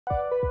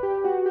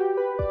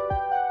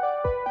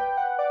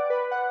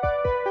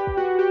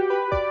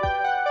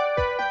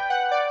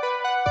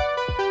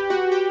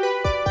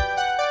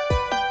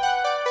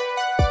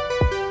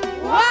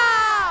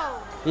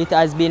It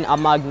has been a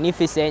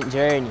magnificent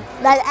journey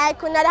that I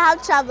could not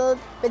have traveled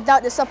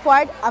without the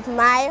support of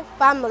my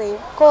family,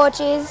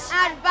 coaches,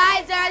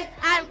 advisors,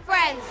 and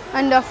friends.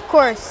 And of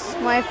course,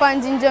 my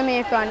fans in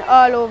Jamaica and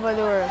all over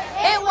the world.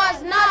 It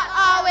was not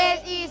always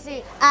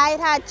easy. I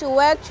had to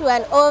work through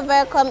and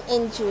overcome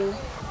injury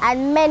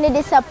and many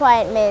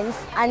disappointments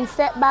and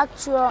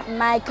setbacks throughout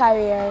my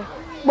career.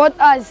 But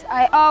as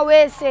I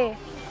always say,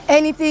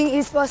 anything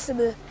is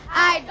possible.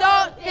 I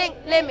don't think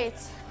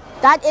limits.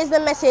 That is the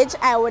message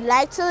I would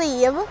like to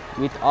leave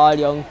with all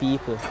young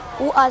people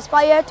who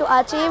aspire to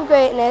achieve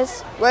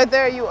greatness.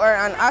 Whether you are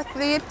an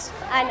athlete,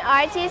 an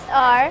artist,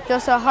 or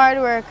just a hard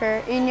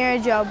worker in your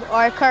job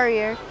or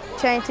career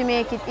trying to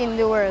make it in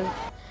the world.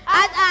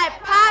 As I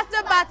pass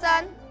the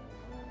baton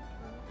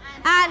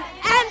and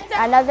enter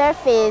another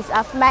phase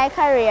of my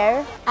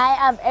career, I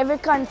have every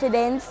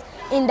confidence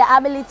in the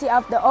ability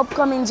of the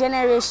upcoming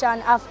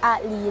generation of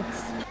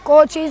athletes,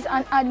 coaches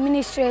and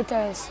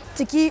administrators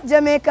to keep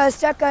Jamaica's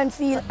track and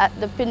field at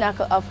the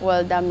pinnacle of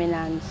world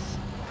dominance.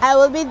 I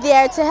will be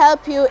there to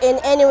help you in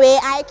any way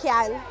I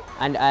can.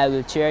 And I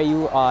will cheer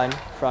you on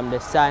from the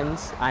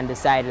stands and the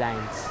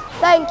sidelines.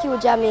 Thank you,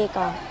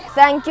 Jamaica.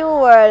 Thank you,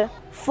 world,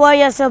 for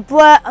your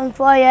support and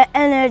for your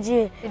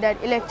energy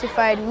that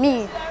electrified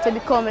me to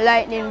become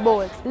Lightning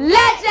Bolt.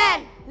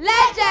 Legend!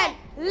 Legend!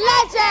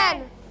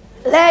 Legend!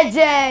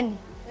 Legend!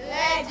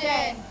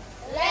 Legend!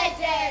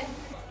 Legend!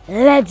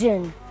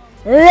 Legend!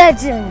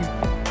 Legend!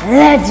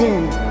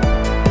 Legend!